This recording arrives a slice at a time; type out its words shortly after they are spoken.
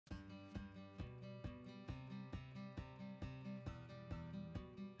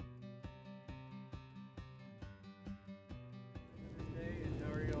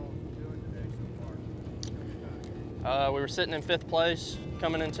We were sitting in 5th place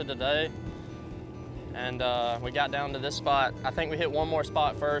coming into today, and we got down to this spot. I think we hit one more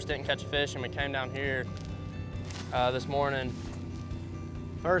spot first, didn't catch a fish, and we came down here this morning.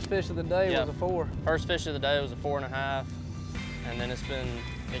 First fish of the day was a 4. First fish of the day was a 4.5, and then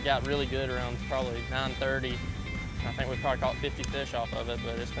it got really good around probably 9:30. I think we probably caught 50 fish off of it,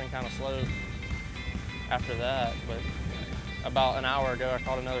 but it's been kind of slow after that. But about an hour ago, I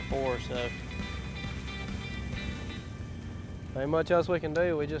caught another 4, so. Ain't much else we can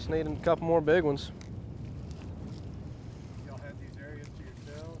do. We just need a couple more big ones. Y'all have these areas to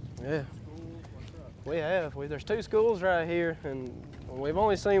yourselves? Yeah. Schools? What's up? We have. There's 2 schools right here, and we've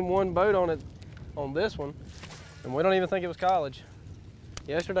only seen one boat on it, on this one, and we don't even think it was college.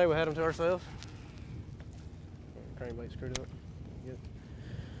 Yesterday we had them to ourselves. Crankbait screwed up. Good.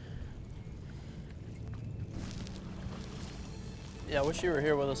 Yeah, I wish you were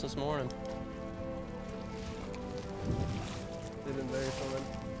here with us this morning. They've been very fun.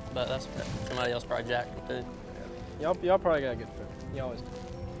 But that's somebody else probably jacked them too. Y'all probably got a good film. You always do.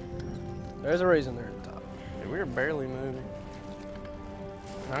 There's a reason they're at the top. Dude, we were barely moving.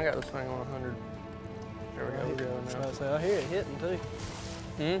 And I got this thing on 100. There we go, we're going now. I said, I hear it hitting too.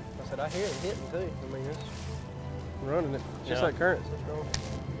 Hmm? I said, I hear it hitting too. I mean, it's running it. It's just Yeah. like currents. It's strong.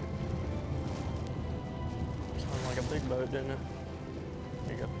 Sounded like a big boat, didn't it?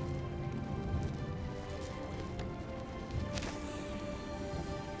 Here you go.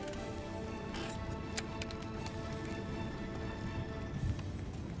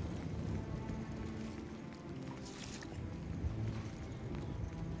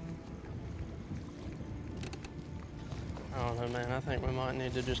 I don't know, man. I think we might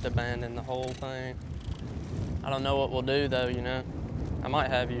need to just abandon the whole thing. I don't know what we'll do, though, you know. I might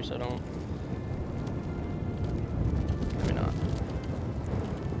have you, so don't. Maybe not.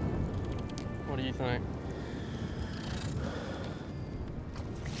 What do you think?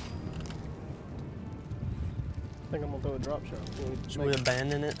 I think I'm gonna throw a drop shot. Should we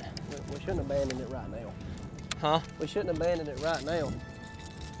abandon it? We shouldn't abandon it right now. Huh? We shouldn't abandon it right now,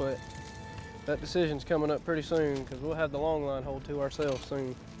 but that decision's coming up pretty soon because we'll have the long line hold to ourselves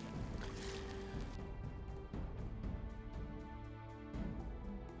soon.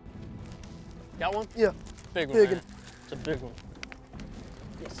 Got one? Yeah. Big one. Big man. one. It's a big one.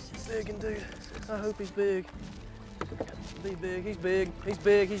 Yes. Big one, dude. I hope he's big. Be big. He's big. He's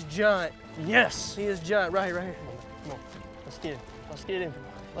big. He's giant. Yes! He is giant. Right here. Right here. Come on. Let's get him. Let's get him.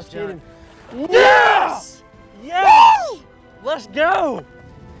 Let's He's get him. giant. Yes! Yes! Let's go!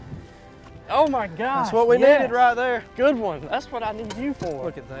 Oh my gosh. That's what we needed right there. Good one. That's what I need you for.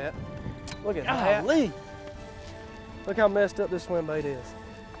 Look at that. Look at Golly. that. Look how messed up this swim bait is.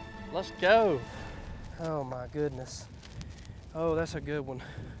 Let's go. Oh my goodness. Oh, that's a good one.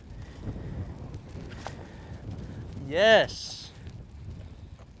 Yes.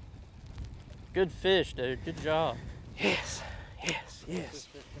 Good fish, dude. Good job. Yes. Yes. What's Yes. this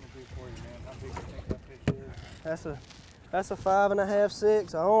fish gonna do for you, man? How big do you think that fish is? That's a 5.5,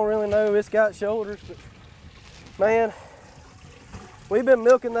 6. I don't really know. It's got shoulders, but man, we've been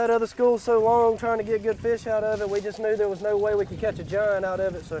milking that other school so long trying to get good fish out of it. We just knew there was no way we could catch a giant out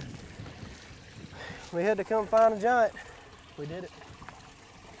of it, so we had to come find a giant. We did it.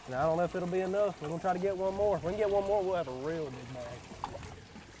 And I don't know if it'll be enough. We're gonna try to get one more. If we can get one more, we'll have a real big bag.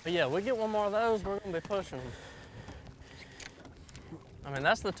 But yeah, we get one more of those, we're gonna be pushing them. I mean,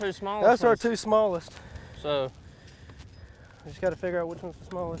 that's the 2 smallest That's our ones. 2 smallest. So, We just gotta figure out which one's the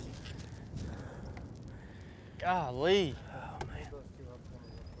smallest. golly. Oh man.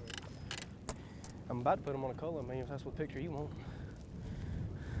 I'm about to put them on a color, man, if that's what picture you want.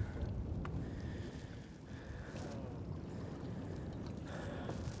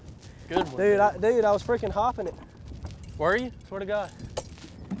 Good one. Dude, I was freaking hopping it. Were you? Swear to God.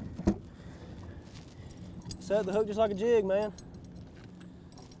 Set the hook just like a jig, man.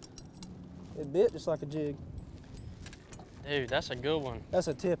 It bit just like a jig. Dude, that's a good one. That's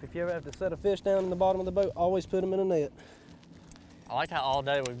a tip. If you ever have to set a fish down in the bottom of the boat, always put them in a net. I like how all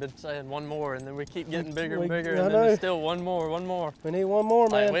day we've been saying one more, and then we keep getting bigger and We- bigger, I and then know. there's still one more. We need one more,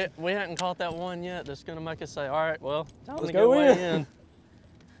 man. Like, we hadn't caught that one yet that's gonna make us say, all right, well, time Let's to go go way in. in.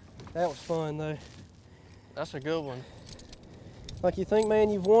 That was fun, though. That's a good one. Like you think, man,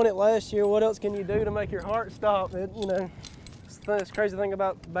 you've won it last year. What else can you do to make your heart stop? You know, it's the crazy thing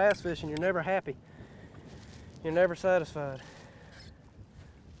about bass fishing. You're never happy. You're never satisfied.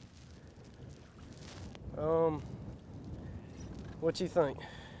 What you think?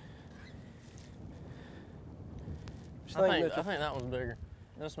 I think that one's bigger.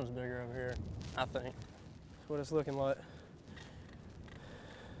 This one's bigger over here, I think. That's what it's looking like.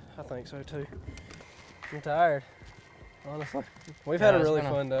 I think so too. I'm tired, honestly. We've had a really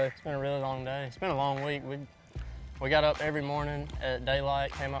fun day. It's been a really long day. It's been a long week. We got up every morning at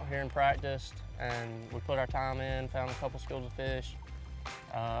daylight, came out here and practiced, and we put our time in, found a couple schools of fish.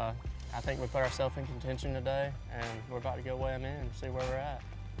 I think we put ourselves in contention today, and we're about to go weigh them in and see where we're at.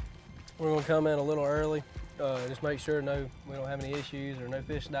 We're gonna come in a little early, just make sure we don't have any issues or no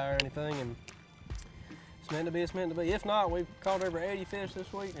fish die or anything, and it's meant to be, it's meant to be. If not, we've caught over 80 fish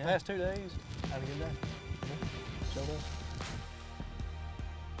this week, the past 2 days. Have a good day. Show up.